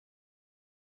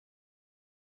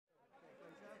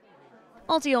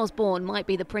Ozzy Osbourne might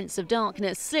be the Prince of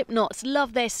Darkness, Slipknot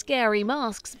love their scary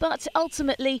masks, but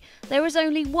ultimately there is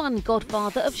only one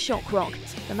godfather of shock rock,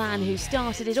 the man who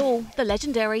started it all, the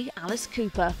legendary Alice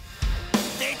Cooper.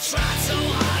 They tried so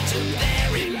hard to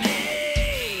bury me.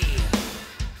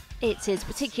 It's his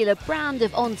particular brand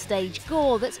of onstage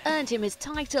gore that's earned him his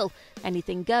title.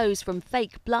 Anything goes, from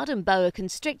fake blood and boa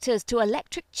constrictors to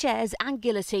electric chairs and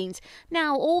guillotines.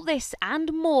 Now all this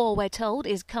and more, we're told,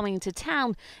 is coming to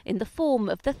town in the form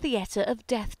of the Theatre of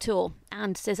Death tour.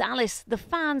 And, says Alice, the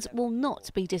fans will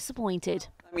not be disappointed.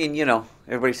 I mean, you know,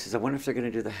 everybody says, I wonder if they're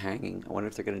going to do the hanging. I wonder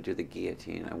if they're going to do the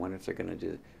guillotine. I wonder if they're going to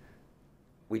do...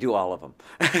 We do all of them.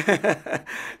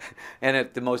 And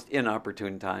at the most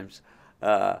inopportune times.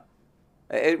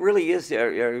 It really is,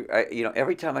 you know,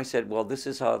 every time I said, well, this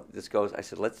is how this goes, I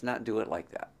said, let's not do it like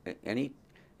that.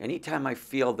 Anytime I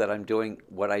feel that I'm doing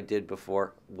what I did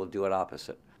before, we'll do it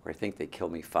opposite. I think they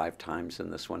killed me 5 times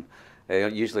in this one. They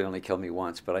usually only kill me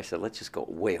once, but I said, let's just go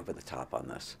way over the top on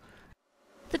this.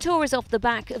 The tour is off the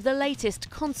back of the latest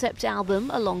concept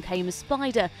album, Along Came a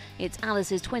Spider. It's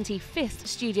Alice's 25th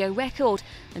studio record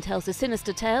and tells the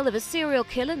sinister tale of a serial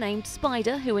killer named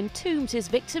Spider who entombs his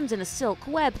victims in a silk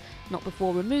web, not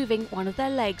before removing one of their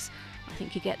legs. I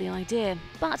think you get the idea.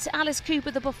 But Alice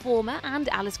Cooper the performer and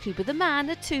Alice Cooper the man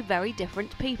are two very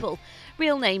different people.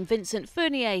 Real name Vincent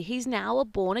Furnier, he's now a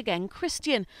born-again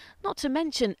Christian, not to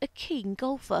mention a keen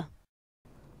golfer.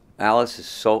 Alice is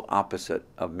so opposite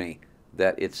of me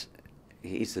that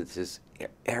he's this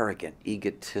arrogant,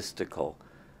 egotistical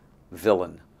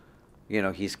villain. You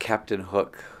know, he's Captain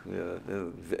Hook,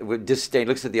 with disdain,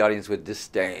 looks at the audience with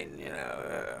disdain,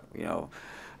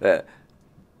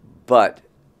 but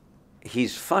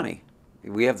he's funny.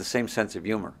 We have the same sense of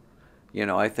humor. You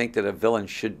know, I think that a villain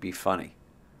should be funny.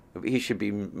 He should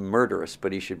be murderous,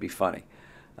 but he should be funny.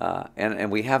 And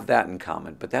we have that in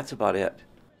common, but that's about it.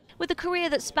 With a career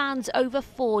that spans over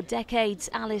 4 decades,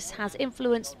 Alice has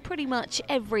influenced pretty much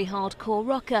every hardcore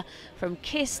rocker, from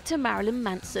Kiss to Marilyn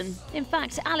Manson. In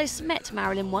fact, Alice met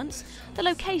Marilyn once. The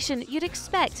location you'd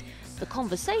expect, the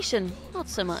conversation not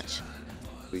so much.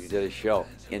 We did a show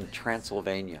in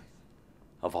Transylvania,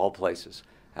 of all places.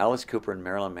 Alice Cooper and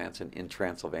Marilyn Manson in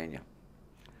Transylvania.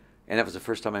 And that was the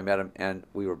first time I met him, and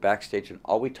we were backstage, and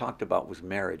all we talked about was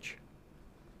marriage.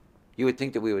 You would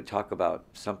think that we would talk about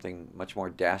something much more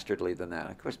dastardly than that.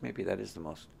 Of course, maybe that is the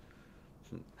most.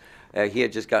 He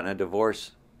had just gotten a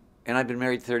divorce, and I'd been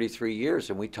married 33 years,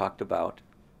 and we talked about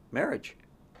marriage.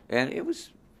 And it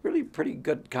was really pretty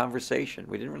good conversation.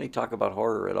 We didn't really talk about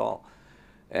horror at all.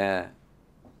 It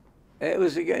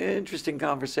was an interesting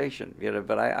conversation, you know,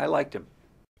 but I liked him.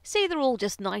 See, they're all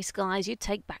just nice guys you'd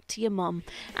take back to your mum.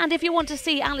 And if you want to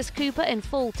see Alice Cooper in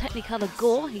full Technicolor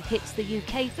gore, he hits the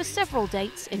UK for several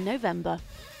dates in November.